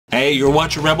Hey, you're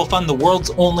watching Rebel Fun, the world's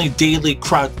only daily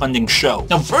crowdfunding show.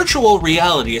 Now, virtual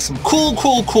reality is some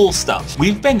cool stuff.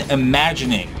 We've been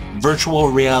imagining virtual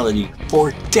reality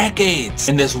for decades,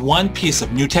 and this one piece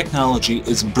of new technology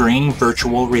is bringing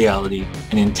virtual reality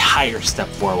an entire step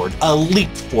forward, a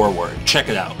leap forward. Check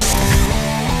it out.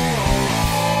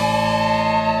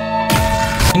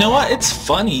 You know what? It's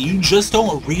funny, you just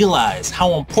don't realize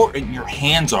how important your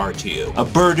hands are to you. A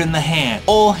bird in the hand,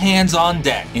 all hands on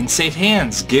deck. In safe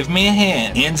hands, give me a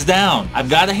hand. Hands down, I've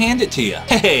got to hand it to you.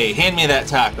 Hey, hand me that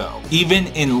taco. Even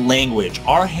in language,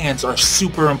 our hands are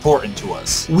super important to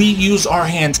us. We use our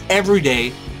hands every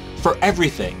day for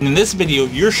everything. In this video,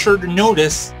 you're sure to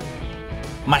notice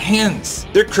my hands.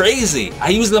 They're crazy. I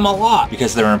use them a lot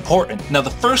because they're important. Now,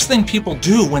 the first thing people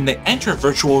do when they enter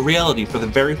virtual reality for the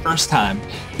very first time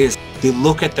is they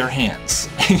look at their hands.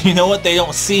 And you know what? They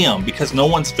don't see them because no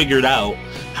one's figured out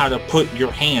how to put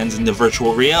your hands into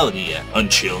virtual reality yet,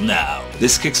 until now.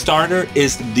 This Kickstarter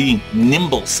is the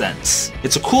Nimble Sense.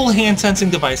 It's a cool hand sensing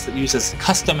device that uses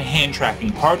custom hand tracking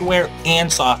hardware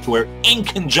and software in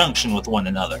conjunction with one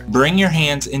another. Bring your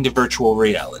hands into virtual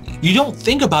reality. You don't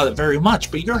think about it very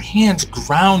much, but your hands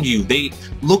ground you.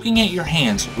 Looking at your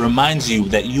hands reminds you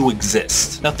that you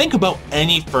exist. Now think about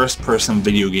any first-person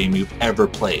video game you've ever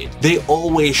played. They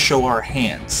always show our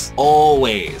hands.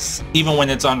 Always. Even when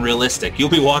it's unrealistic. You'll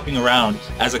be walking around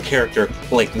as a character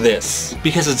like this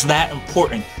because it's that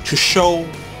important to show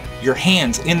your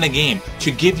hands in the game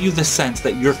to give you the sense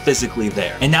that you're physically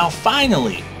there. And now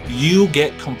finally, you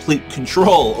get complete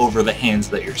control over the hands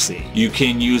that you're seeing. You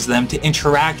can use them to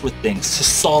interact with things, to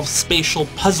solve spatial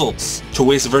puzzles, to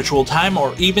waste virtual time,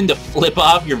 or even to flip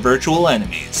off your virtual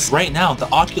enemies. Right now, the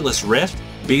Oculus Rift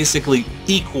basically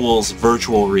equals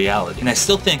virtual reality. And I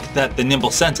still think that the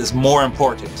Nimble Sense is more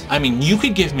important. I mean, you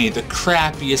could give me the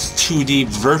crappiest 2D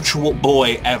virtual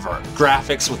boy ever.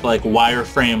 Graphics with like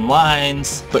wireframe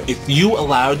lines, but if you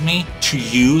allowed me to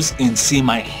use and see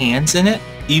my hands in it,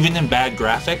 even in bad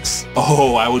graphics,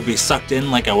 oh, I would be sucked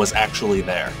in like I was actually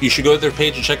there. You should go to their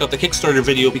page and check out the Kickstarter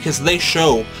video because they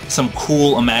show some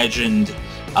cool imagined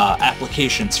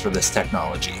applications for this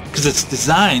technology, because it's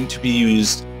designed to be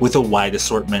used with a wide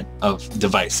assortment of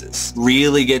devices.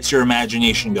 Really gets your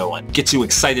imagination going, gets you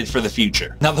excited for the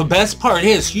future. Now the best part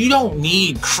is you don't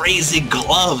need crazy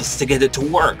gloves to get it to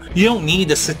work. You don't need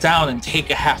to sit down and take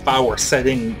a half hour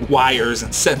setting wires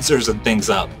and sensors and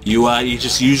things up. You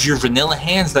just use your vanilla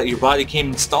hands that your body came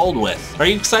installed with. Are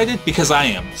you excited? Because I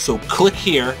am. So click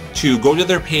here to go to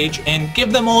their page and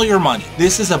give them all your money.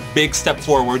 This is a big step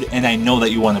forward and I know that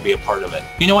you want to be a part of it.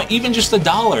 You know what? Even just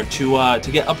 $1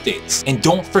 to get updates. And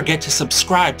don't forget to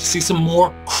subscribe to see some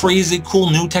more crazy cool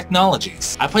new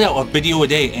technologies. I put out a video a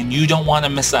day and you don't want to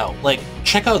miss out. Like,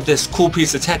 check out this cool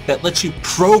piece of tech that lets you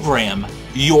program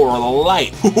your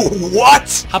life.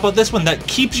 What? How about this one that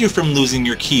keeps you from losing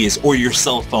your keys or your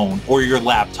cell phone or your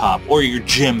laptop or your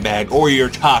gym bag or your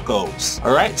tacos?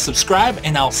 Alright, subscribe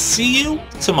and I'll see you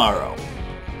tomorrow.